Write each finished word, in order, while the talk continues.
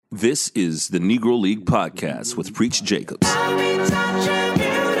This is the Negro League Podcast with Preach Jacobs.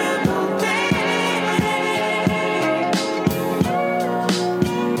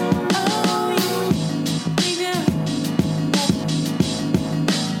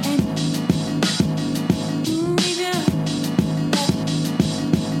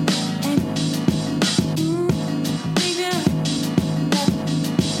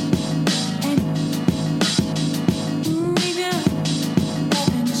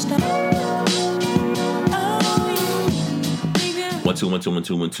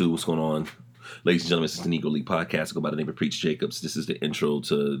 One, two. What's going on? Ladies and gentlemen, this is the Negro League Podcast. I go by the name of Preach Jacobs. This is the intro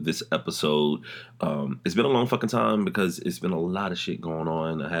to this episode. It's been a long fucking time because it's been a lot of shit going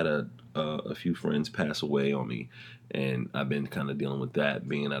on. I had a few friends pass away on me, and I've been kind of dealing with that,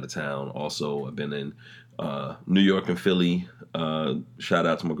 being out of town. Also, I've been in New York and Philly. Shout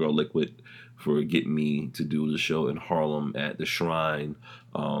out to my girl Liquid for getting me to do the show in Harlem at the Shrine.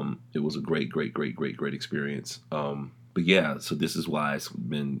 It was a great experience. But yeah, so this is why it's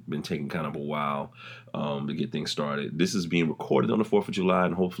been taking kind of a while to get things started. This is being recorded on the 4th of July,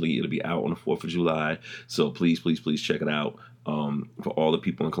 and hopefully it'll be out on the 4th of July. So please check it out. For all the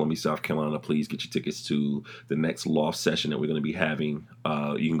people in Columbia, South Carolina, please get your tickets to the next loft session that we're going to be having.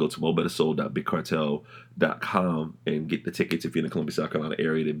 You can go to mobettersoul.bigcartel.com and get the tickets if you're in the Columbia, South Carolina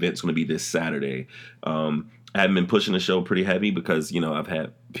area. The event's going to be this Saturday. I haven't been pushing the show pretty heavy because, you know, I've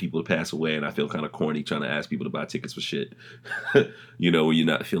had people pass away and I feel kind of corny trying to ask people to buy tickets for shit, you know, when you're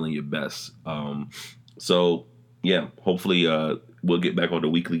not feeling your best. So, yeah, hopefully we'll get back on the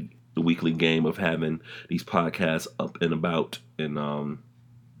weekly game of having these podcasts up and about. And,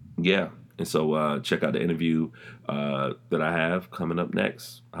 yeah. And so check out the interview that I have coming up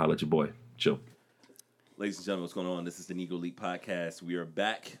next. Holla at your boy. Chill. Ladies and gentlemen, what's going on? This is the Negro League Podcast. We are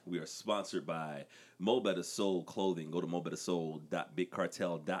back. We are sponsored by Mo Better Soul Clothing. Go to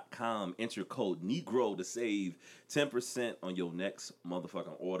mobettersoul.bigcartel.com. Enter code NEGRO to save 10% on your next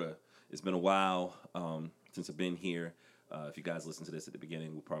motherfucking order. It's been a while since I've been here. If you guys listen to this at the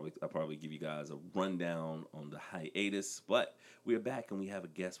beginning, I'll probably give you guys a rundown on the hiatus. But we're back and we have a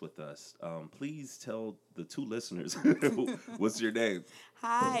guest with us. Please tell the two listeners what's your name.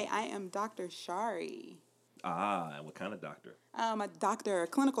 Hi, I am Dr. Shari. And what kind of doctor? I'm a doctor of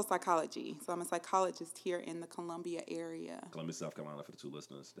clinical psychology. So I'm a psychologist here in the Columbia area. Columbia, South Carolina, for the two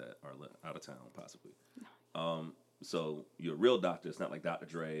listeners that are out of town, possibly. So you're a real doctor. It's not like Dr.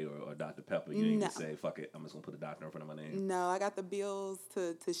 Dre or Dr. Pepper. You didn't just say, fuck it, I'm just going to put a doctor in front of my name. No, I got the bills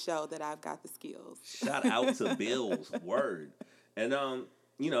to show that I've got the skills. Shout out to Bills. Word. And,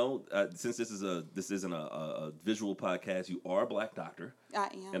 you know, since this isn't a visual podcast, you are a black doctor. I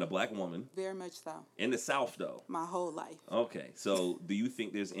am. And a black woman. Very much so. In the South, though. My whole life. Okay. So do you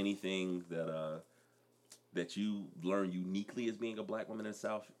think there's anything that you learn uniquely as being a black woman in the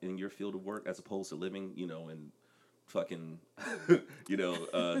South in your field of work as opposed to living, you know, in fucking,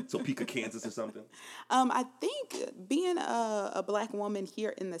 Topeka, Kansas or something? I think being a black woman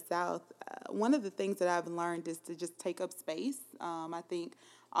here in the South, one of the things that I've learned is to just take up space. I think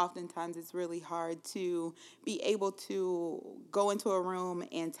oftentimes it's really hard to be able to go into a room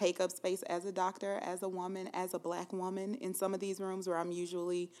and take up space as a doctor, as a woman, as a black woman in some of these rooms where I'm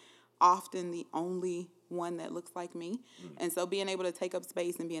usually often the only one that looks like me. And so being able to take up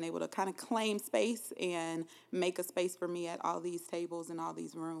space and being able to kind of claim space and make a space for me at all these tables and all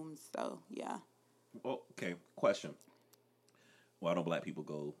these rooms. So, yeah. Well, okay, question. Why don't black people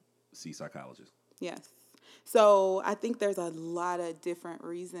go see psychologists? Yes. So I think there's a lot of different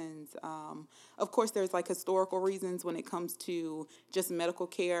reasons. Of course, there's like historical reasons when it comes to just medical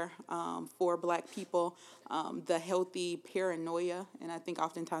care for black people, the healthy paranoia. And I think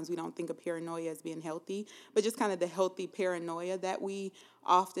oftentimes we don't think of paranoia as being healthy, but just kind of the healthy paranoia that we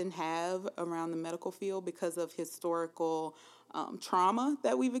often have around the medical field because of historical trauma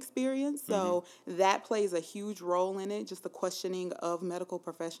that we've experienced. So that plays a huge role in it, just the questioning of medical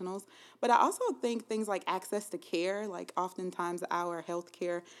professionals. But I also think things like access to care, like oftentimes our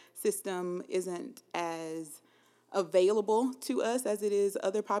healthcare system isn't as available to us as it is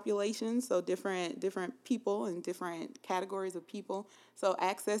other populations, so different people and different categories of people. So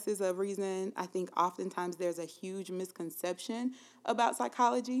access is a reason. I think oftentimes there's a huge misconception about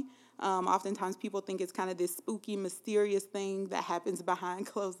psychology. Oftentimes people think it's kind of this spooky, mysterious thing that happens behind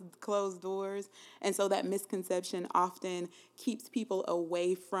closed doors. And so that misconception often keeps people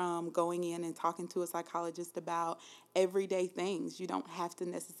away from going in and talking to a psychologist about everyday things. You don't have to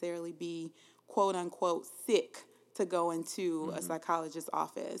necessarily be, quote unquote, sick to go into a psychologist's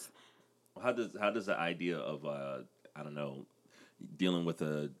office. How does the idea of dealing with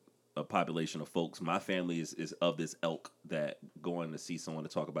a population of folks, my family is of this ilk, that going to see someone to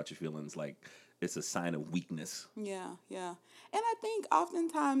talk about your feelings, like, it's a sign of weakness. Yeah, yeah. And I think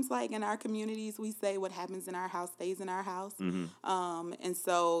oftentimes, like in our communities, we say what happens in our house stays in our house. And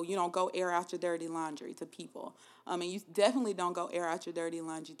so you don't go air out your dirty laundry to people. And you definitely don't go air out your dirty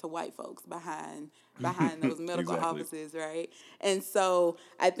laundry to white folks behind those medical Exactly. offices, right? And so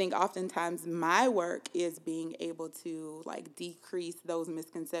I think oftentimes my work is being able to like decrease those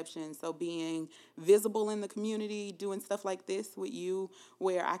misconceptions. So being visible in the community, doing stuff like this with you,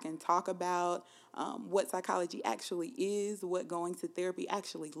 where I can talk about what psychology actually is, what going to therapy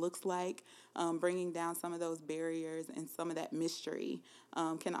actually looks like, bringing down some of those barriers and some of that mystery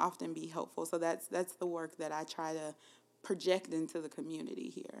can often be helpful. So that's the work that I try to project into the community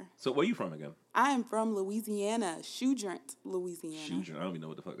here. So where you from again? I am from Louisiana, Shudrint, Louisiana. Shudrint. I don't even know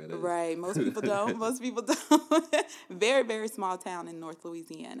what the fuck that is. Right. Most people don't. Most people don't. Very, very small town in North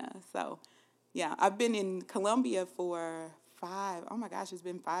Louisiana. So, yeah, I've been in Columbia for oh my gosh, it's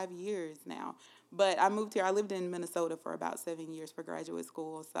been 5 years now. But I moved here. I lived in Minnesota for about 7 years for graduate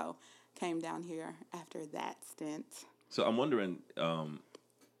school. So, came down here after that stint. So I'm wondering,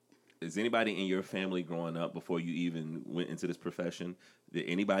 is anybody in your family growing up before you even went into this profession? Did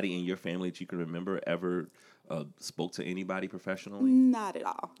anybody in your family that you can remember ever spoke to anybody professionally? Not at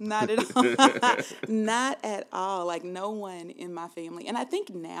all. Not at all. Not at all. Like no one in my family. And I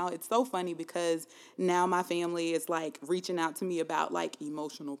think now it's so funny because now my family is like reaching out to me about like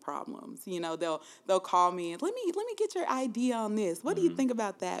emotional problems. You know, they'll call me and let me get your idea on this. What do you think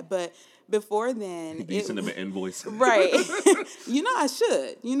about that? But before then, Do you send them an invoice? right.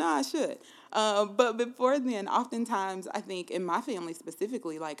 I should. But before then, oftentimes, I think in my family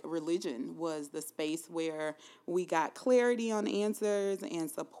specifically, like religion was the space where we got clarity on answers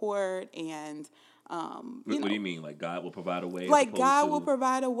and support and, What do you mean? Like God will provide a way? like God will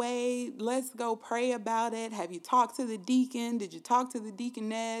provide a way. Let's go pray about it. Have you talked to the deacon? Did you talk to the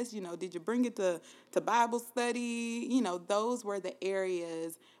deaconess? Did you bring it to Bible study? Those were the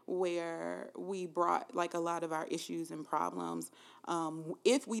areas where we brought like a lot of our issues and problems.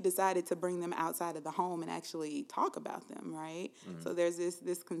 If we decided to bring them outside of the home and actually talk about them, right? Mm-hmm. So there's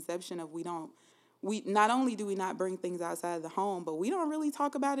this conception of we not only do we not bring things outside of the home, but we don't really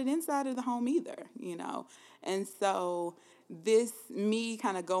talk about it inside of the home either, And so me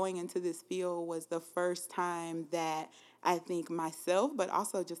kind of going into this field was the first time that I think myself, but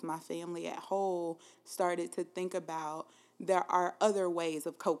also just my family at whole started to think about there are other ways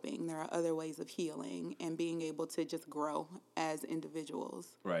of coping. There are other ways of healing and being able to just grow as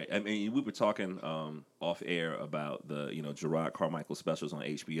individuals. Right. I mean, we were talking off air about the, Gerard Carmichael specials on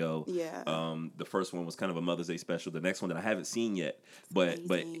HBO. Yeah. The first one was kind of a Mother's Day special. The next one that I haven't seen yet, but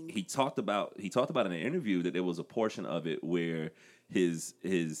he talked about in an interview that there was a portion of it where his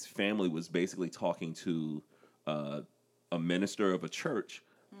family was basically talking to a minister of a church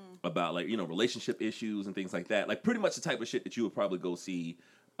about like, relationship issues and things like that. Like pretty much the type of shit that you would probably go see,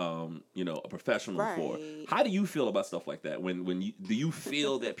 a professional for. How do you feel about stuff like that? Do you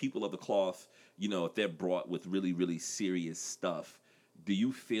feel that people of the cloth, if they're brought with really, really serious stuff, do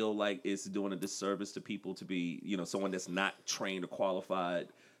you feel like it's doing a disservice to people to be, someone that's not trained or qualified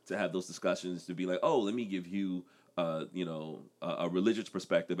to have those discussions, to be like, oh, let me give you a religious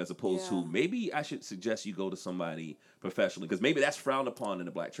perspective as opposed to maybe I should suggest you go to somebody professionally because maybe that's frowned upon in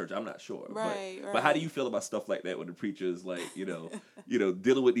the black church. I'm not sure. Right. But how do you feel about stuff like that when the preacher is like,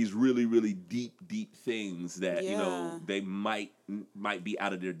 dealing with these really, really deep things that, they might be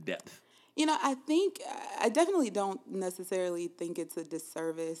out of their depth? I definitely don't necessarily think it's a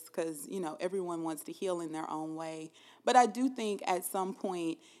disservice because, everyone wants to heal in their own way. But I do think at some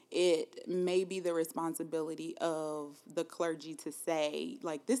point it may be the responsibility of the clergy to say,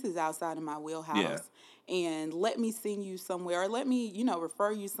 like, this is outside of my wheelhouse. Yeah. And let me send you somewhere or let me,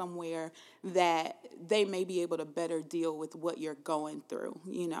 refer you somewhere that they may be able to better deal with what you're going through,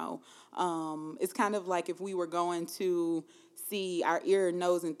 It's kind of like if we were going to see our ear,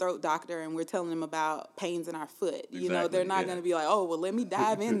 nose, and throat doctor and we're telling them about pains in our foot. Exactly, they're not going to be like, oh, well, let me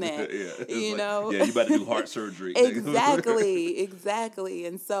dive in that, you about to do heart surgery. Exactly.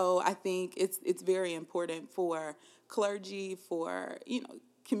 And so I think it's very important for clergy, for,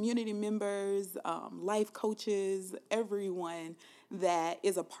 community members, life coaches, everyone that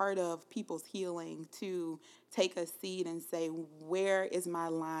is a part of people's healing to take a seat and say, where is my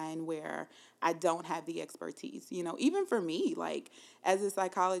line where I don't have the expertise? Even for me, like as a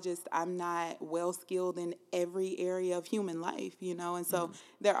psychologist, I'm not well skilled in every area of human life, and so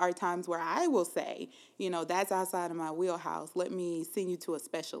there are times where I will say, that's outside of my wheelhouse. Let me send you to a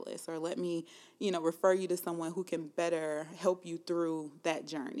specialist or let me, refer you to someone who can better help you through that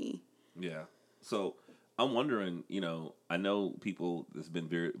journey. Yeah. So, I'm wondering, I know people that's been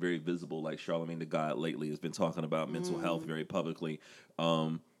very, very visible, like Charlemagne the God lately has been talking about mental health very publicly.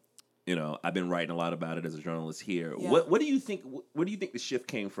 Um, I've been writing a lot about it as a journalist here. Yeah. What do you think? Where do you think the shift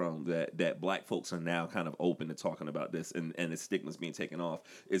came from that Black folks are now kind of open to talking about this and the stigma's being taken off?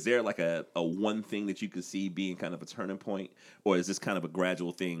 Is there like a one thing that you could see being kind of a turning point, or is this kind of a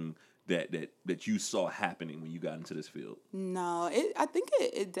gradual thing that you saw happening when you got into this field? No, I think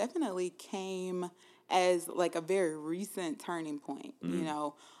it definitely came as like a very recent turning point.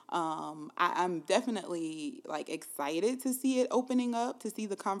 I'm definitely like excited to see it opening up, to see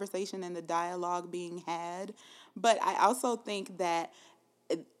the conversation and the dialogue being had. But I also think that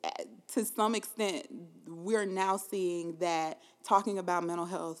to some extent, we're now seeing that talking about mental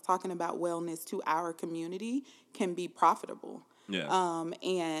health, talking about wellness to our community can be profitable. Yeah.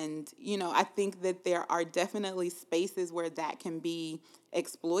 I think that there are definitely spaces where that can be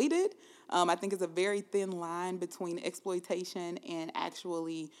exploited. I think it's a very thin line between exploitation and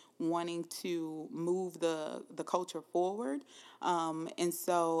actually wanting to move the culture forward.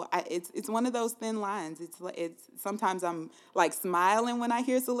 It's one of those thin lines. It's sometimes I'm like smiling when I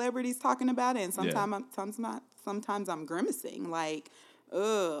hear celebrities talking about it, and Yeah. sometimes I'm grimacing like,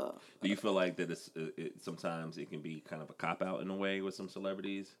 ugh. Do you feel like that sometimes it can be kind of a cop out in a way with some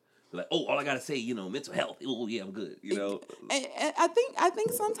celebrities? Like, oh, all I gotta say, mental health. Oh, yeah, I'm good. And I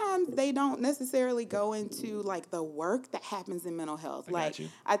think sometimes they don't necessarily go into like the work that happens in mental health. I got Like you.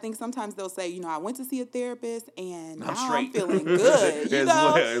 I think sometimes they'll say, I went to see a therapist and I'm now I'm straight. feeling good,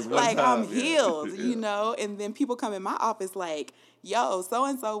 As one like I'm time, yeah. healed, Yeah. and then people come in my office like, yo, so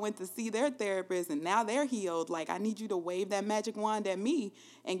and so went to see their therapist and now they're healed. Like I need you to wave that magic wand at me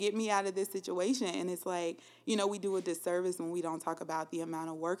and get me out of this situation. And it's like, we do a disservice when we don't talk about the amount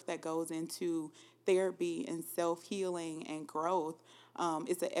of work that goes into therapy and self-healing and growth.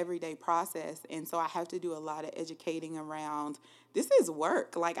 It's an everyday process. And so I have to do a lot of educating around this is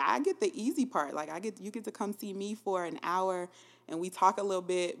work. Like I get the easy part. Like you get to come see me for an hour and we talk a little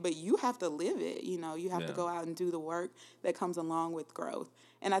bit, but you have to live it. You have to Yeah. go out and do the work that comes along with growth.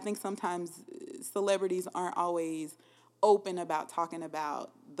 And I think sometimes celebrities aren't always open about talking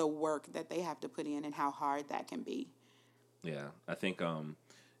about the work that they have to put in and how hard that can be. Yeah, I think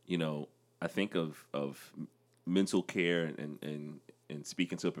I think of mental care and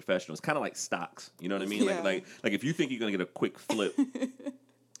speaking to a professional. It's kind of like stocks. You know what I mean? Yeah. Like if you think you're gonna get a quick flip,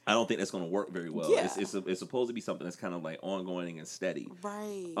 I don't think that's gonna work very well. Yeah. It's supposed to be something that's kind of like ongoing and steady.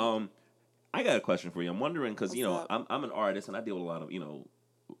 Right. I got a question for you. I'm wondering because What's up? I'm an artist and I deal with a lot of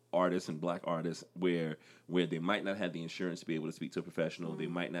artists and Black artists where they might not have the insurance to be able to speak to a professional. They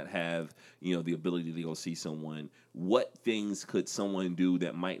might not have the ability to go see someone. What things could someone do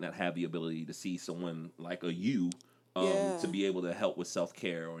that might not have the ability to see someone like you Yeah. to be able to help with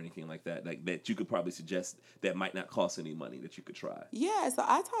self-care or anything like that you could probably suggest that might not cost any money that you could try? Yeah, so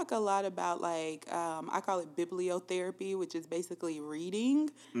I talk a lot about I call it bibliotherapy, which is basically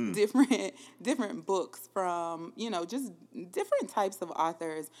reading different different books from just different types of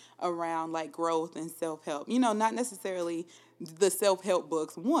authors around like growth and self help. Not necessarily the self help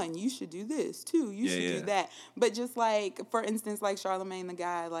books. One, you should do this. Two, you Yeah, should yeah. do that. But just like for instance, like Charlemagne the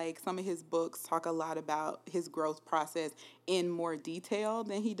guy, like some of his books talk a lot about his growth process in more detail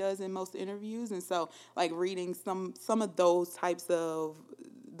than he does in most interviews, and so like reading some of those types of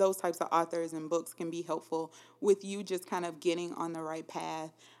authors and books can be helpful with you just kind of getting on the right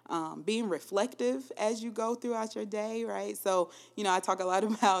path, being reflective as you go throughout your day, right? So, I talk a lot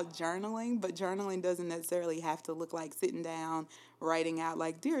about journaling, but journaling doesn't necessarily have to look like sitting down, writing out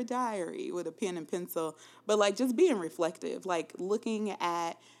like Dear Diary with a pen and pencil, but like just being reflective, like looking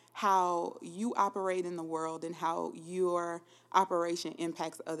at how you operate in the world and how your operation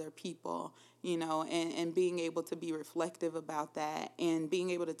impacts other people, and being able to be reflective about that and being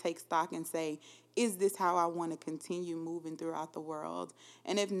able to take stock and say, is this how I want to continue moving throughout the world?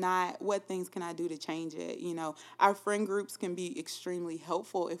 And if not, what things can I do to change it? Our friend groups can be extremely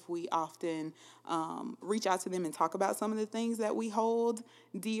helpful if we often reach out to them and talk about some of the things that we hold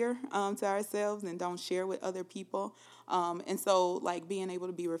dear to ourselves and don't share with other people. And so, like, being able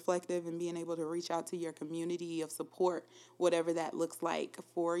to be reflective and being able to reach out to your community of support, whatever that looks like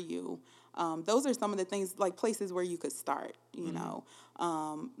for you. Those are some of the things, like places where you could start,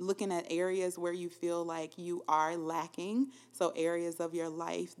 looking at areas where you feel like you are lacking. So areas of your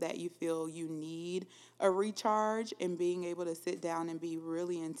life that you feel you need a recharge, and being able to sit down and be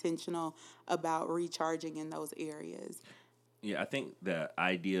really intentional about recharging in those areas. Yeah, I think the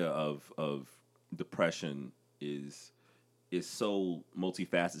idea of depression is is so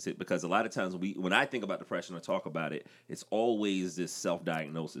multifaceted because a lot of times when I think about depression or talk about it, it's always this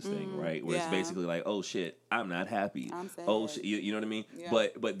self-diagnosis thing, right? Where it's Yeah. basically like, oh shit, I'm not happy. I'm sad. Oh shit, you know what I mean? Yeah.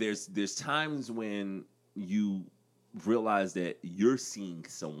 But there's times when you realize that you're seeing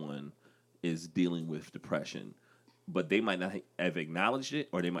someone is dealing with depression, but they might not have acknowledged it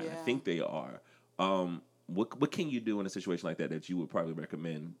or they might not Yeah. think they are. What can you do in a situation like that you would probably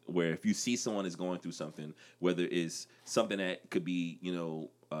recommend? Where if you see someone is going through something, whether it's something that could be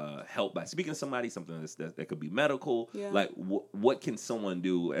helped by speaking to somebody, something that could be medical. Yeah. Like what can someone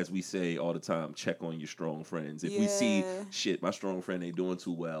do? As we say all the time, check on your strong friends. If we see Yeah. shit, my strong friend ain't doing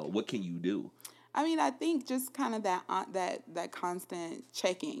too well. What can you do? I mean, I think just kind of that constant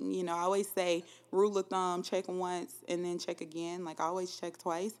checking. You know, I always say rule of thumb: check once and then check again. Like I always check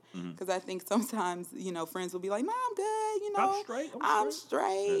twice because I think sometimes friends will be like, "No, I'm good. I'm straight. I'm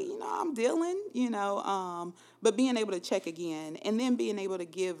straight. I'm dealing. But being able to check again and then being able to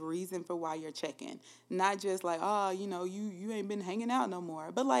give reason for why you're checking, not just like, oh, you ain't been hanging out no more,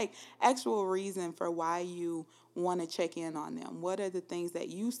 but like actual reason for why you want to check in on them. What are the things that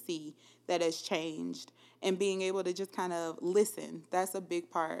you see that has changed? And being able to just kind of listen. That's a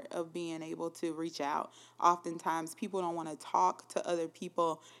big part of being able to reach out. Oftentimes, people don't want to talk to other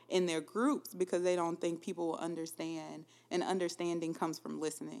people in their groups because they don't think people will understand. And understanding comes from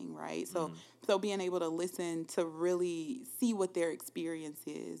listening, right? So being able to listen to really see what their experience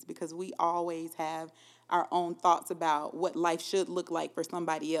is, because we always have our own thoughts about what life should look like for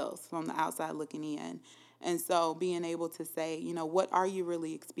somebody else from the outside looking in. And so being able to say, what are you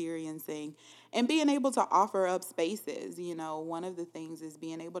really experiencing? And being able to offer up spaces. One of the things is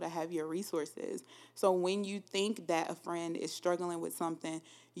being able to have your resources. So when you think that a friend is struggling with something,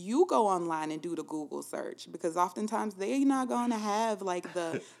 you go online and do the Google search, because oftentimes they're not going to have like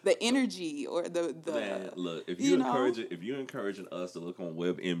the energy or the Man, look, if you you're encouraging us to look on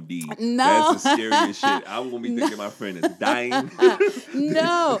WebMD, No. that's the scariest shit. I'm gonna be thinking my friend is dying.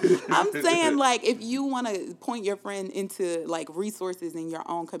 No, I'm saying like if you want to point your friend into like resources in your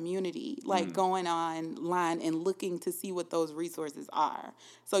own community, like going online and looking to see what those resources are.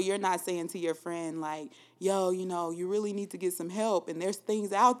 So you're not saying to your friend like, yo, you really need to get some help and there's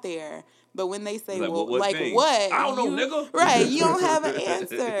things out there. But when they say, Like, well, what like things? what? I don't know, nigga. Right, you don't have an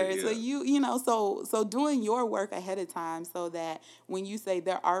answer. Yeah. So so doing your work ahead of time so that when you say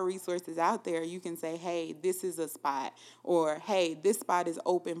there are resources out there, you can say, hey, this is a spot, or hey, this spot is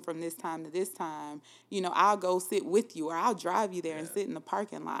open from this time to this time. I'll go sit with you, or I'll drive you there and sit in the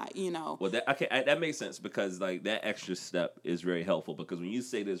parking lot. Well, that makes sense, because like that extra step is very helpful, because when you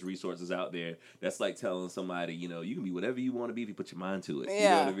say there's resources out there, that's like telling somebody, you can be whatever you want to be if you put your mind to it. Yeah, You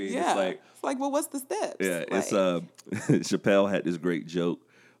know what I mean? yeah. It's like, well, what's the steps? Yeah, like, it's Chappelle had this great joke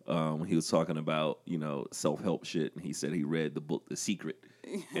when he was talking about self-help shit, and he said he read the book The Secret,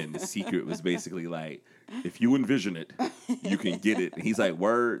 and The Secret was basically like, if you envision it, you can get it. And he's like,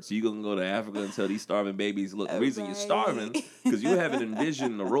 word, so you gonna go to Africa and tell these starving babies, look, the reason you're starving because you haven't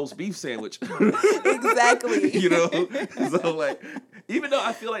envisioned a roast beef sandwich. Exactly. So like, even though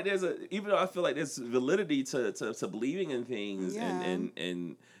I feel like there's validity to believing in things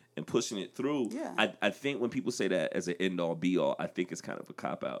and pushing it through. Yeah. I think when people say that as an end all be all, I think it's kind of a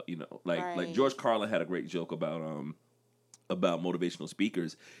cop out. Like Right. George Carlin had a great joke about motivational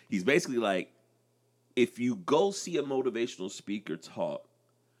speakers. He's basically like, if you go see a motivational speaker talk,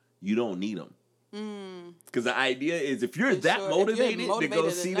 you don't need them. Because the idea is, if you're motivated to go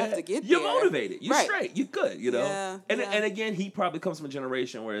see that, you're motivated. You're straight. You're good. And again, he probably comes from a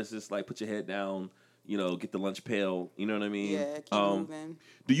generation where it's just like, put your head down. Get the lunch pail. You know what I mean? Yeah, keep moving.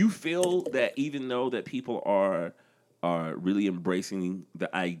 Do you feel that even though that people are really embracing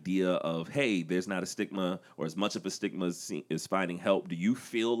the idea of, hey, there's not a stigma, or as much of a stigma as finding help, do you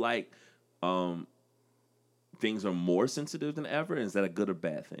feel like things are more sensitive than ever? Is that a good or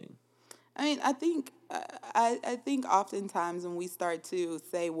bad thing? I mean, I think oftentimes when we start to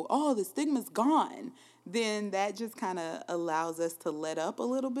say, well, oh, the stigma's gone, then that just kind of allows us to let up a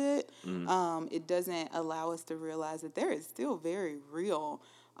little bit. It doesn't allow us to realize that there is still very real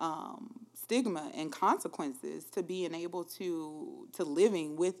stigma and consequences to being able to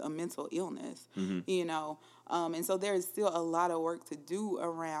living with a mental illness. And so there is still a lot of work to do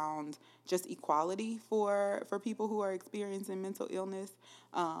around just equality for people who are experiencing mental illness,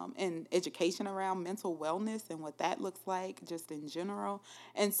 and education around mental wellness and what that looks like just in general.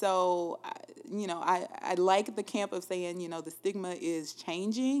 And so, I like the camp of saying, the stigma is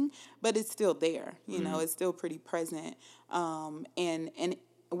changing, but it's still there. It's still pretty present. And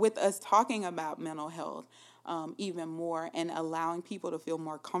with us talking about mental health, even more, and allowing people to feel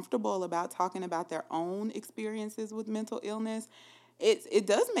more comfortable about talking about their own experiences with mental illness, it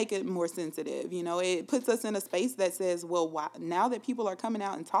does make it more sensitive. It puts us in a space that says, well, why, now that people are coming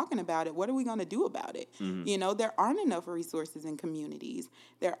out and talking about it, what are we going to do about it? There aren't enough resources in communities.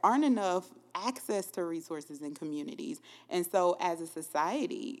 There aren't enough access to resources in communities. And so as a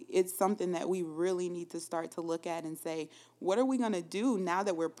society, it's something that we really need to start to look at and say, what are we going to do now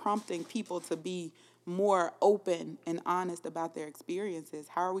that we're prompting people to be more open and honest about their experiences?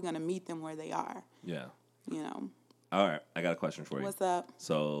 How are we going to meet them where they are? Yeah. You know. All right, I got a question for you. What's up?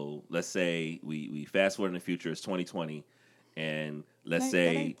 So let's say we fast forward in the future. It's 2020, and let's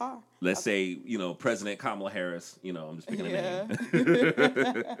Okay. say President Kamala Harris. I'm just picking a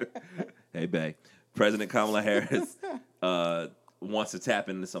name. Hey, babe. President Kamala Harris wants to tap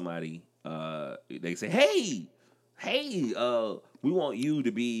into somebody. They say, hey, we want you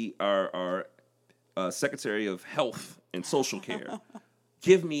to be our Secretary of Health and Social Care.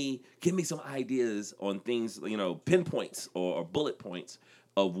 Give me some ideas on things, pinpoints or bullet points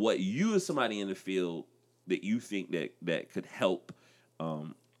of what you as somebody in the field that you think that could help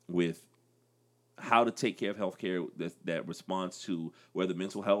with how to take care of healthcare that responds to whether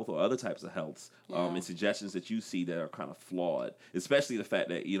mental health or other types of healths, and suggestions that you see that are kind of flawed, especially the fact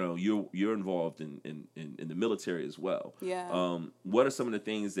that you're involved in the military as well. Yeah. What are some of the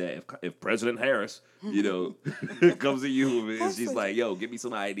things that if President Harris comes to you and she's like, yo, give me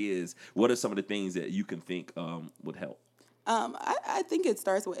some ideas, what are some of the things that you can think would help? I think it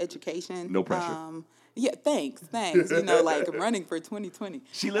starts with education. No pressure. Yeah, thanks. Like running for 2020.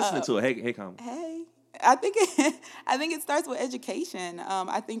 She listening to it. Hey, Kamala. Hey, I think it starts with education.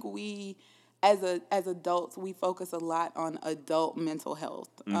 I think we, as adults, we focus a lot on adult mental health,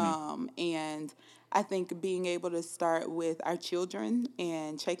 and I think being able to start with our children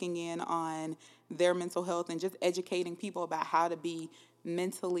and checking in on their mental health and just educating people about how to be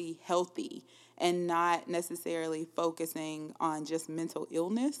mentally healthy and not necessarily focusing on just mental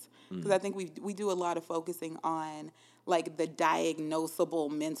illness, because I think we do a lot of focusing on like the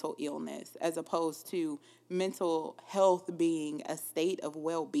diagnosable mental illness as opposed to mental health being a state of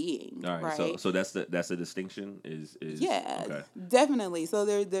well-being. All right. So that's the distinction is yeah, okay. Definitely. So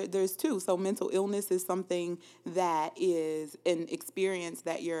there's two. So mental illness is something that is an experience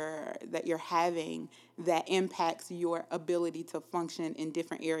that you're having that impacts your ability to function in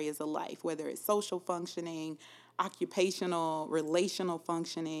different areas of life, whether it's social functioning, occupational, relational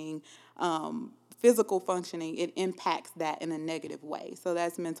functioning, physical functioning. It impacts that in a negative way. So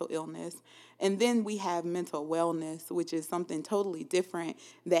that's mental illness. And then we have mental wellness, which is something totally different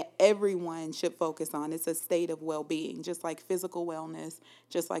that everyone should focus on. It's a state of well-being, just like physical wellness,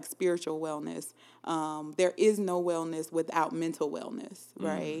 just like spiritual wellness. There is no wellness without mental wellness,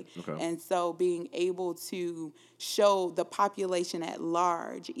 right? Okay. And so being able to show the population at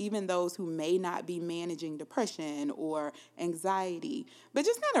large, even those who may not be managing depression or anxiety, but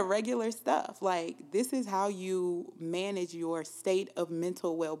just kind of regular stuff, like this is how you manage your state of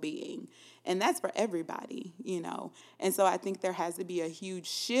mental well-being. And that's for everybody, And so I think there has to be a huge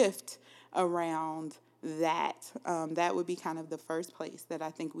shift around that. That would be kind of the first place that I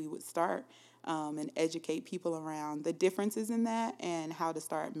think we would start, and educate people around the differences in that and how to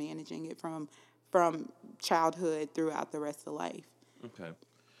start managing it from childhood throughout the rest of life. Okay.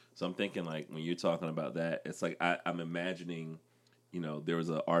 So I'm thinking, like, when you're talking about that, it's like I'm imagining, there was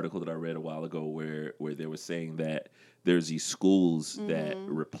an article that I read a while ago where they were saying that there's these schools that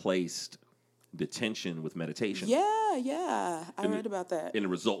replaced detention with meditation. Yeah. I read about that. And the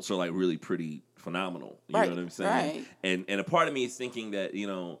results are like really pretty phenomenal. You Right, know what I'm saying? right. And a part of me is thinking that,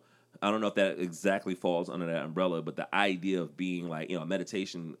 I don't know if that exactly falls under that umbrella, but the idea of being like, a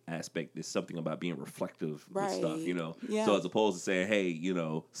meditation aspect is something about being reflective with stuff, Yeah. So as opposed to saying, hey,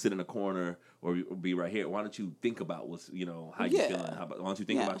 sit in a corner or be right here, why don't you think about what's, how you feeling? Why don't you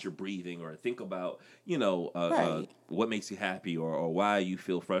think about your breathing or think about, what makes you happy or why you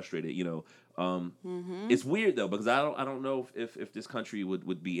feel frustrated, It's weird though, because I don't know if this country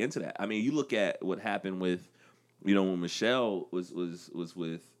would be into that. I mean, you look at what happened with, when Michelle was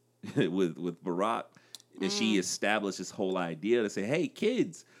with with Barack, and she established this whole idea to say, hey,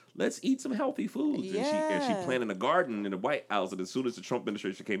 kids, let's eat some healthy foods. Yeah. And she planted a garden in the White House, and as soon as the Trump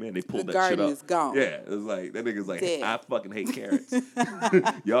administration came in, they pulled The that shit up. garden is gone. Yeah, it was like, that nigga's like, Dead. I fucking hate carrots.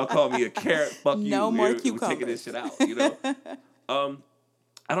 Y'all call me a carrot, fuck you. No more We're cucumbers. taking this shit out,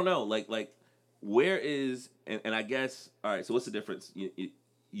 I don't know, like where is, and I guess, all right, so what's the difference?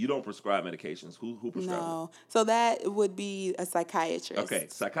 You don't prescribe medications. Who prescribes No. So that would be a psychiatrist. Okay,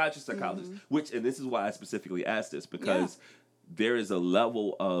 psychologist, which, and this is why I specifically asked this, because there is a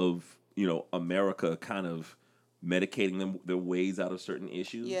level of America kind of medicating them their ways out of certain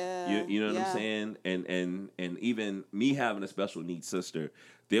issues. Yeah, You know what I'm yeah, saying? And even me having a special needs sister,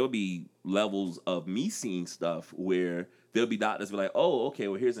 there will be levels of me seeing stuff where there'll be doctors be like, oh, okay,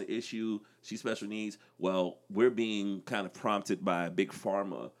 well here's an issue. She's special needs. Well, we're being kind of prompted by big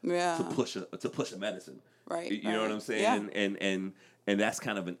pharma to yeah. push a medicine. Right, You know what right. I'm saying? Yeah, And that's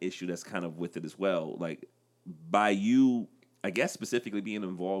kind of an issue that's kind of with it as well. Like by you, I guess specifically being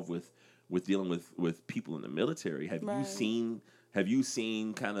involved with dealing with people in the military, right. have you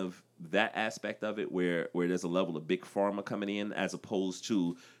seen kind of that aspect of it where there's a level of big pharma coming in as opposed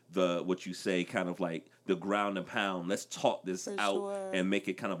to the what you say kind of like the ground and pound, let's talk this For out sure. and make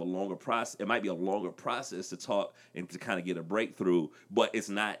it kind of a longer process. It might be a longer process to talk and to kind of get a breakthrough, but it's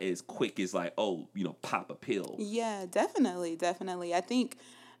not as quick as like, oh, pop a pill. Yeah, definitely, definitely. I think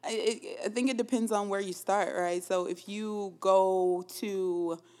it depends on where you start, right? So if you go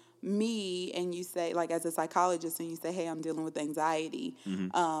to me and you say, like, as a psychologist, and you say, "Hey, I'm dealing with anxiety," Mm-hmm.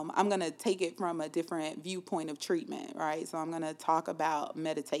 I'm gonna take it from a different viewpoint of treatment, right? So I'm gonna talk about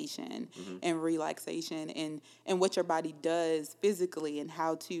meditation Mm-hmm. and relaxation and what your body does physically and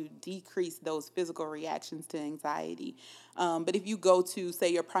how to decrease those physical reactions to anxiety. But if you go to, say,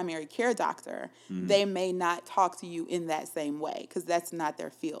 your primary care doctor, Mm-hmm. they may not talk to you in that same way because that's not their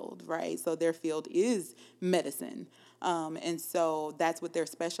field, right? So their field is medicine. And so that's what they're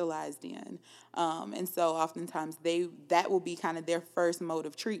specialized in. And so oftentimes that will be kind of their first mode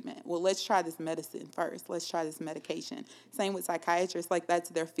of treatment. Well, let's try this medicine first. Let's try this medication. Same with psychiatrists, like that's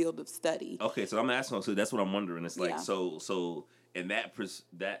their field of study. Okay, so I'm asking. So that's what I'm wondering. It's like Yeah. so in that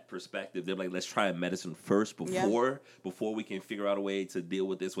perspective, they're like, let's try medicine first Yeah. before we can figure out a way to deal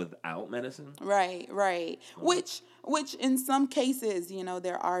with this without medicine. Right, right. Uh-huh. Which in some cases,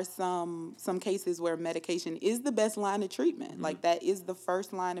 there are some cases where medication is the best line of treatment. Mm-hmm. Like that is the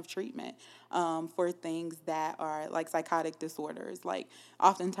first line of treatment for things that are like psychotic disorders. Like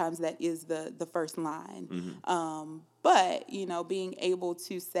oftentimes that is the first line. Mm-hmm. But being able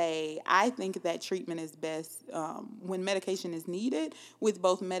to say, I think that treatment is best when medication is needed with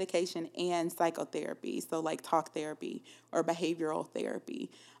both medication and psychotherapy. So like talk therapy or behavioral therapy.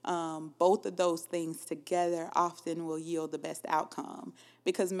 Both of those things together often will yield the best outcome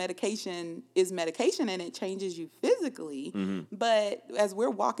because medication is medication and it changes you physically. Mm-hmm. But as we're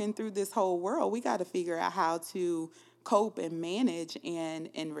walking through this whole world, we got to figure out how to cope and manage and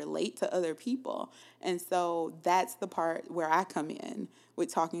relate to other people. And so that's the part where I come in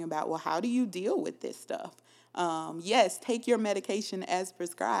with talking about, well, how do you deal with this stuff? Yes, take your medication as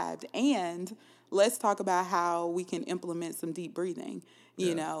prescribed, and let's talk about how we can implement some deep breathing.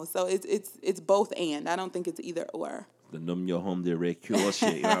 Yeah. So it's both and. I don't think it's either or. The numb your home direct cure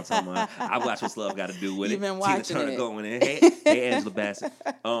shit. You know what I'm talking about? I watch what love got to do with You've it. been Tina watching Turner it. going in. Hey, Angela Bassett.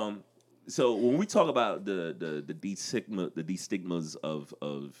 So when we talk about the destigmas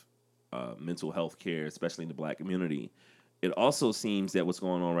of mental health care, especially in the Black community, it also seems that what's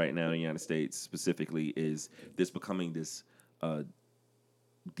going on right now in the United States specifically is this becoming this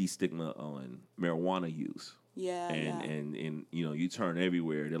destigma on marijuana use. Yeah, And you turn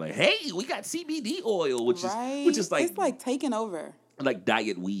everywhere. They're like, hey, we got CBD oil, which right. is like It's like taking over. like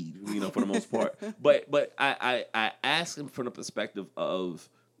diet weed, for the most part. But I ask him from the perspective of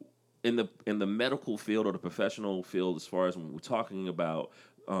in the medical field or the professional field, as far as when we're talking about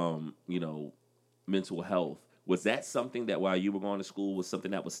mental health. Was that something that while you were going to school was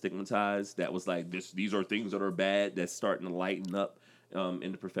something that was stigmatized? That was like these are things that are bad that's starting to lighten up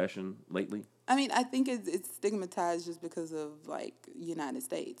in the profession lately? I mean, I think it's stigmatized just because of like United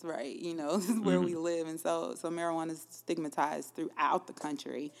States, right? This is where we live, and so marijuana is stigmatized throughout the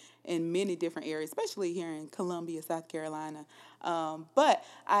country in many different areas, especially here in Columbia, South Carolina. But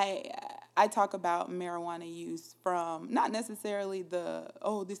I talk about marijuana use from not necessarily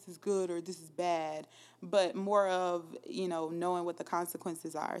this is good or this is bad, but more of knowing what the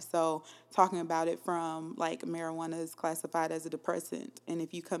consequences are. So talking about it from like marijuana is classified as a depressant, and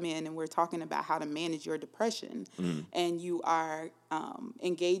if you come in and we're talking about how to manage your depression, and you are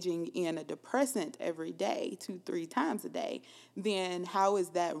engaging in a depressant every day, 2-3 times a day, then how is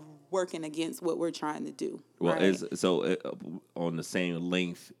that working against what we're trying to do? Well, right? On the same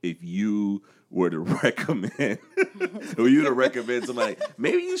length, if you were to recommend, or you to recommend somebody,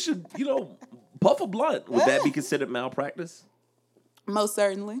 maybe you should, puff a blunt. Would that be considered malpractice? Most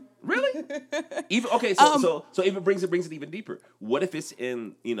certainly. Really? Even okay, so Um, so even brings it even deeper. What if it's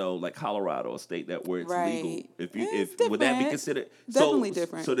in like Colorado, a state that where it's legal? right. If you It's if would that be different. considered Definitely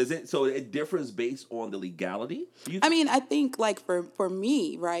different. so it differs based on the legality? You I mean, I think like for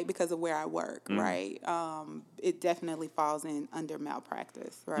me, right, because of where I work, mm, right, it definitely falls in under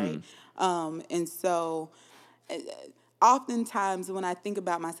malpractice, right, mm, and so oftentimes when I think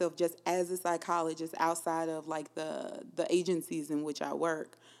about myself just as a psychologist outside of like the agencies in which I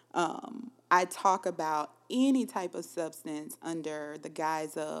work, I talk about any type of substance under the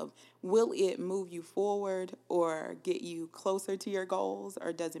guise of will it move you forward or get you closer to your goals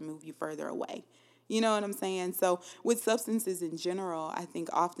or does it move you further away? You know what I'm saying? So with substances in general, I think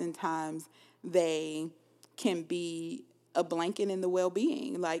oftentimes they can be a blanket in the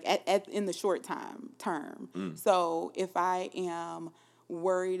well-being, like in the short time term. mm, So if I am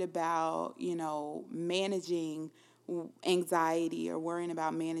worried about, managing anxiety or worrying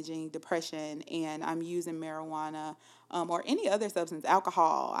about managing depression and I'm using marijuana or any other substance,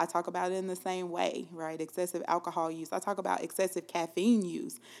 alcohol, I talk about it in the same way, right? Excessive alcohol use. I talk about excessive caffeine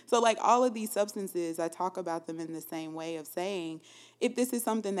use. So, like all of these substances, I talk about them in the same way of saying, if this is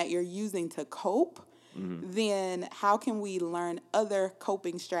something that you're using to cope, mm, then how can we learn other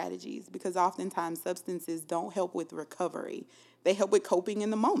coping strategies? Because oftentimes substances don't help with recovery. They help with coping in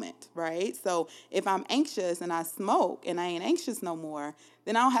the moment, right? So if I'm anxious and I smoke and I ain't anxious no more,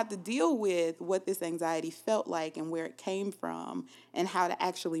 then I don't have to deal with what this anxiety felt like and where it came from and how to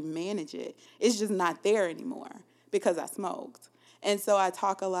actually manage it. It's just not there anymore because I smoked. And so I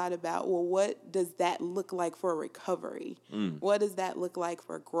talk a lot about, well, what does that look like for recovery? mm. What does that look like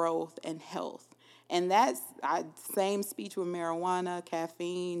for growth and health? And that's same speech with marijuana,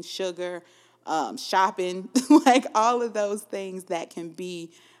 caffeine, sugar, shopping, like all of those things that can be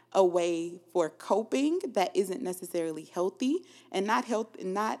a way for coping that isn't necessarily healthy and not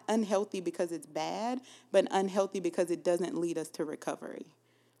unhealthy because it's bad, but unhealthy because it doesn't lead us to recovery.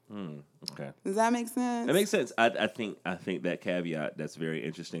 Okay. Does that make That sense? makes sense. I think that caveat that's very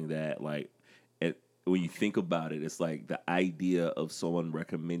interesting. That like, when you think about it, it's like the idea of someone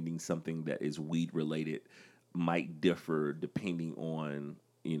recommending something that is weed related might differ depending on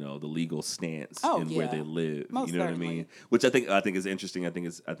the legal stance Oh and where they yeah, live. You most know what I mean? certainly. Which I think is interesting. I think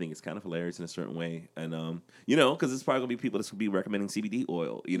it's kind of hilarious in a certain way, and because it's probably gonna be people that's gonna be recommending CBD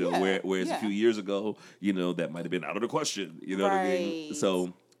oil. Yeah, Whereas a yeah. few years ago, that might have been out of the question. You know what I mean? Right.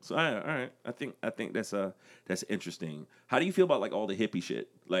 So all right. I think that's interesting. How do you feel about like all the hippie shit,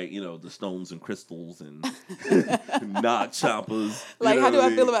 like the stones and crystals and knot choppers? You Like, know how what do I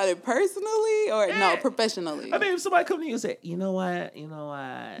I feel mean? about it personally or no, Eh, I professionally? mean, if somebody come to you and say, not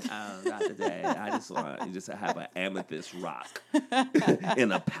today. I just want you just to have an amethyst rock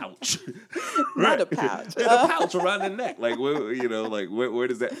in a pouch, Not right? a pouch. In a pouch around the neck. Like, where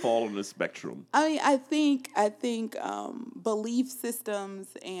does that fall on the spectrum? I mean, I think belief systems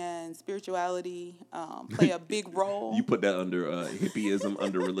and spirituality play a big You role. put that under hippieism,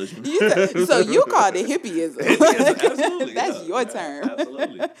 under religion. So you called it Hippieism, hippieism. absolutely, That's yeah, your yeah, term.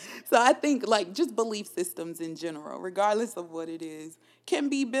 absolutely. So I think like just belief systems in general, regardless of what it is, can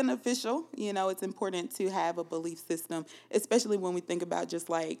be beneficial. It's important to have a belief system, especially when we think about just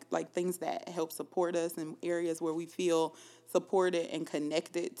like things that help support us in areas where we feel supported and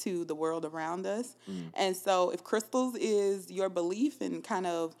connected to the world around us. Mm. And so if crystals is your belief and kind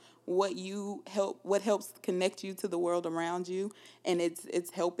of what helps connect you to the world around you and it's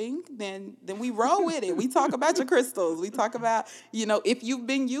helping, then we roll with it. We talk about your crystals. We talk about, if you've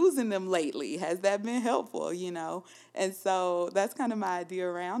been using them lately, has that been helpful? And so that's kind of my idea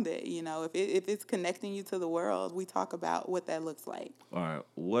around it. If it's connecting you to the world, we talk about what that looks like. All right.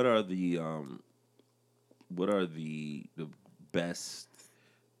 What are the best?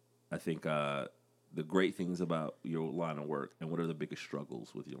 I think the great things about your line of work, and what are the biggest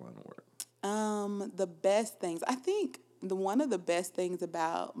struggles with your line of work? The best things. I think the one of the best things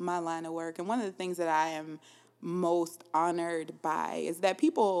about my line of work and one of the things that I am most honored by is that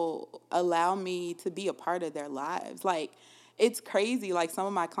people allow me to be a part of their lives. Like it's crazy. Like some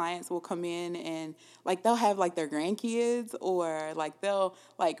of my clients will come in and like they'll have like their grandkids or like they'll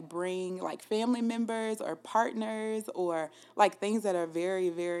like bring like family members or partners or like things that are very,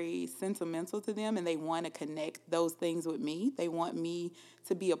 very sentimental to them and they want to connect those things with me. They want me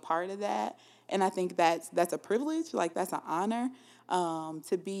to be a part of that. And I think that's a privilege, like that's an honor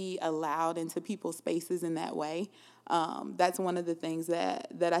to be allowed into people's spaces in that way. That's one of the things that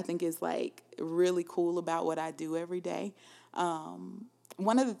I think is like really cool about what I do every day.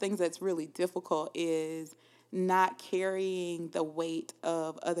 One of the things that's really difficult is not carrying the weight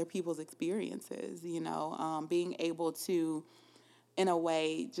of other people's experiences, being able to in a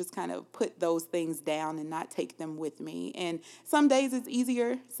way, just kind of put those things down and not take them with me. And some days it's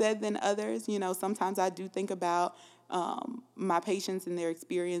easier said than others. You know, sometimes I do think about my patients and their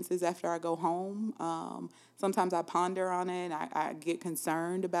experiences after I go home. Sometimes I ponder on it. I get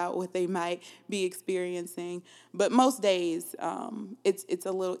concerned about what they might be experiencing. But most days, it's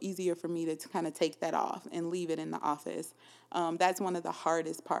a little easier for me to kind of take that off and leave it in the office. That's one of the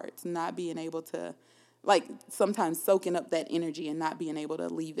hardest parts, not being able to, like, sometimes soaking up that energy and not being able to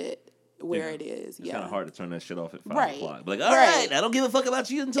leave it where it is. It's kind of hard to turn that shit off at 5 Right. o'clock. Like, all right, I don't give a fuck about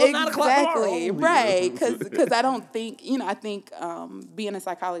you until 9 o'clock tomorrow. Right, because I don't think, I think being a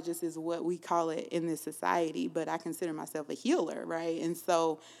psychologist is what we call it in this society, but I consider myself a healer, right? And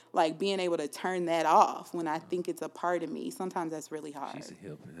so, like, being able to turn that off when I think it's a part of me, sometimes that's really hard. She's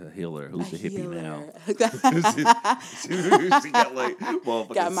a healer. Who's a hippie now? She got, like,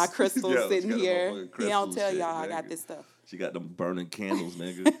 got my crystals sitting here. He don't tell y'all I got this stuff. She got them burning candles,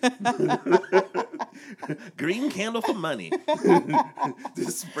 nigga. Green candle for money.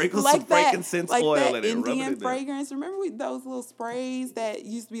 Just sprinkle some frankincense oil in it. Indian fragrance. Remember those little sprays that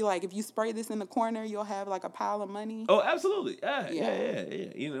used to be like, if you spray this in the corner, you'll have like a pile of money? Oh, absolutely. Yeah.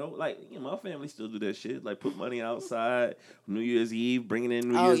 You know, like, my family still do that shit. Like, put money outside, New Year's Eve, bringing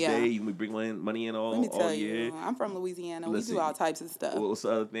in New Year's Day. You can be bringing money in all year. Let me tell you, I'm from Louisiana. We do all types of stuff. What's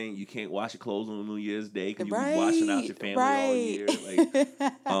the other thing? You can't wash your clothes on New Year's Day because you be washing out your family all year.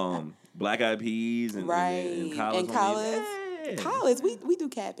 Like, black eyed peas and collard. And collards, we do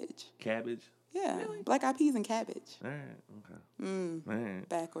cabbage. Cabbage? Yeah, really? Black eyed peas and cabbage. All right, okay. All right.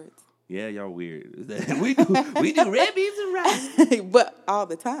 Backwards. Yeah, y'all weird. we do red beans and rice, but all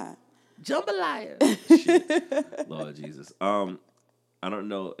the time. Jambalaya. Shit. Lord Jesus. I don't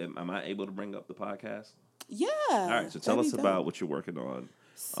know. Am I able to bring up the podcast? Yeah. All right. So tell us about what you're working on.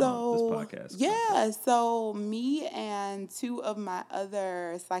 So, this podcast. Yeah, so me and two of my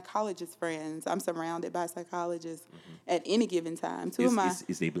other psychologist friends, I'm surrounded by psychologists at any given time.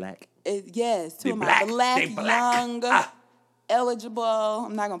 Is they black? Yes, two of my black young, eligible,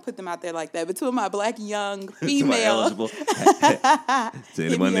 I'm not going to put them out there like that, but two of my black young female. Eligible. To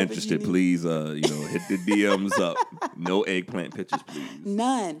anyone interested, please, hit the DMs up. No eggplant pictures, please.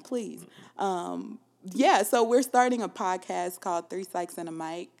 None, please. Yeah, so we're starting a podcast called Three Psychs and a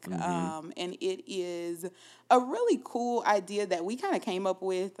Mic, and it is a really cool idea that we kind of came up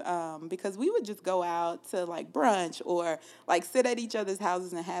with because we would just go out to like brunch or like sit at each other's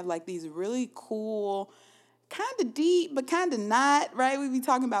houses and have like these really cool, kind of deep, but kind of not, right? We'd be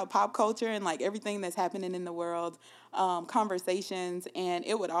talking about pop culture and like everything that's happening in the world, conversations, and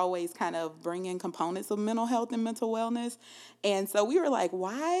it would always kind of bring in components of mental health and mental wellness. And so we were like,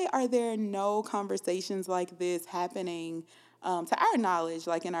 why are there no conversations like this happening to our knowledge,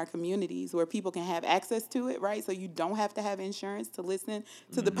 like in our communities where people can have access to it, right? So you don't have to have insurance to listen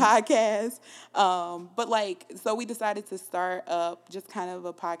to the podcast. But like, so we decided to start up just kind of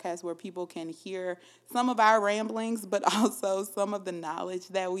a podcast where people can hear some of our ramblings, but also some of the knowledge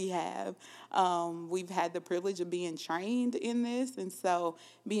that we have. We've had the privilege of being trained in this, and so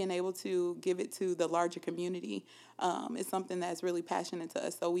being able to give it to the larger community is something that's really passionate to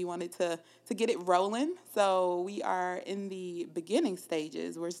us. So we wanted to get it rolling. So we are in the beginning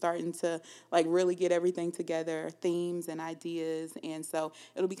stages. We're starting to like really get everything together, themes and ideas, and so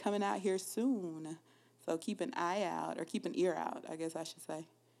it'll be coming out here soon. So keep an eye out, or keep an ear out, I guess I should say.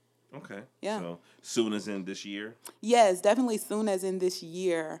 Okay. Yeah. So soon as in this year? Yes, definitely soon as in this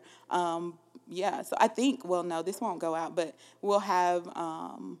year. Yeah, so I think, well, no, this won't go out, but we'll have,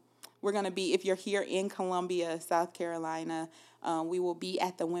 we're going to be, if you're here in Columbia, South Carolina, we will be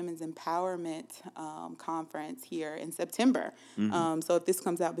at the Women's Empowerment Conference here in September. So if this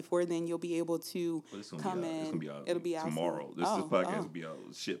comes out before then, you'll be able to come in. It'll be out tomorrow. This podcast will be out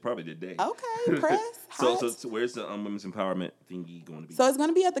probably today. Okay, press. So where's the Women's Empowerment thingy going to be? So it's going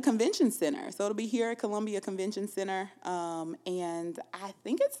to be at the Convention Center. So it'll be here at Columbia Convention Center. And I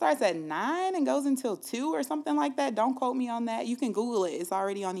think it starts at 9 and goes until 2 or something like that. Don't quote me on that. You can Google it. It's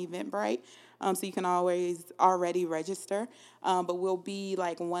already on Eventbrite. So you can already register. But we'll be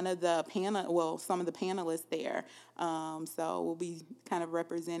like some of the panelists there. So we'll be kind of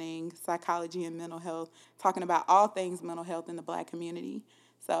representing psychology and mental health, talking about all things mental health in the Black community.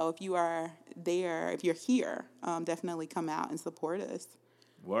 So if you are there, if you're here, definitely come out and support us.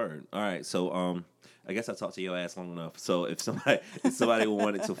 Word. All right. So I guess I talked to your ass long enough. So if somebody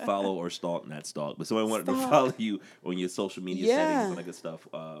wanted to follow or stalk, not stalk, but somebody wanted to follow you on your social media settings and all that good stuff,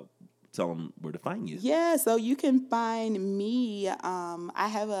 tell them where to find you. Yeah, so you can find me. I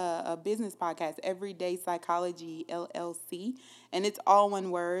have a business podcast, Everyday Psychology LLC, and it's all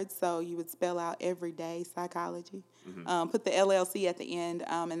one word. So you would spell out Everyday Psychology. Put the LLC at the end,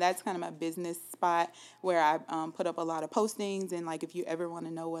 and that's kind of my business spot where I put up a lot of postings. And like if you ever want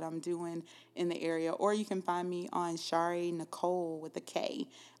to know what I'm doing in the area, or you can find me on Shari Nicole with a K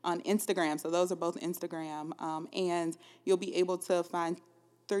on Instagram. So those are both Instagram, and you'll be able to find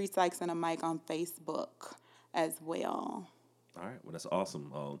Three Psychs and a Mic on Facebook as well. All right, well, that's awesome.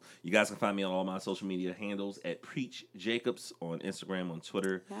 You guys can find me on all my social media handles at Preach Jacobs on Instagram, on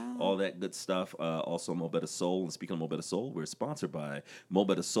Twitter, all that good stuff. Also, Mo Better Soul. And speaking of Mo Better Soul, we're sponsored by Mo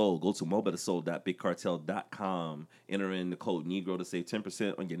Better Soul. Go to mobettersoul.bigcartel.com. Enter in the code Negro to save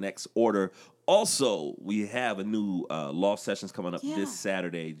 10% on your next order. Also, we have a new loft sessions coming up this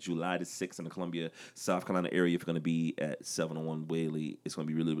Saturday, July the 6th in the Columbia, South Carolina area. If you're going to be at 701 Whaley, it's going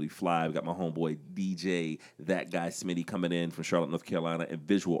to be really, really fly. We got my homeboy DJ, That Guy Smitty, coming in from Charlotte, North Carolina, and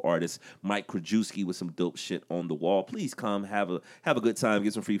visual artist Mike Krajewski with some dope shit on the wall. Please come, have a good time,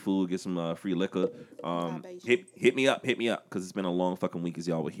 get some free food, get some free liquor. Hit me up, because it's been a long fucking week, as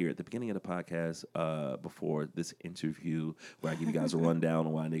y'all were here at the beginning of the podcast before this interview, where I give you guys a rundown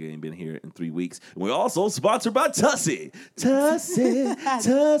on why nigga ain't been here in 3 weeks. We're also sponsored by Tussie. Tussie.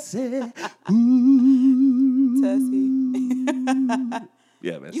 Ooh. Tussie.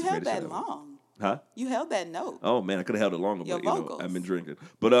 Yeah, man. You held that long. Huh? You held that note. Oh, man, I could have held it longer, Your but vocals. I've been drinking.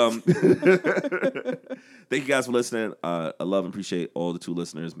 But thank you guys for listening. I love and appreciate all the 2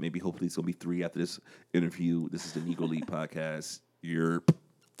 listeners. Maybe hopefully it's going to be 3 after this interview. This is the Negro League Podcast. Yerp.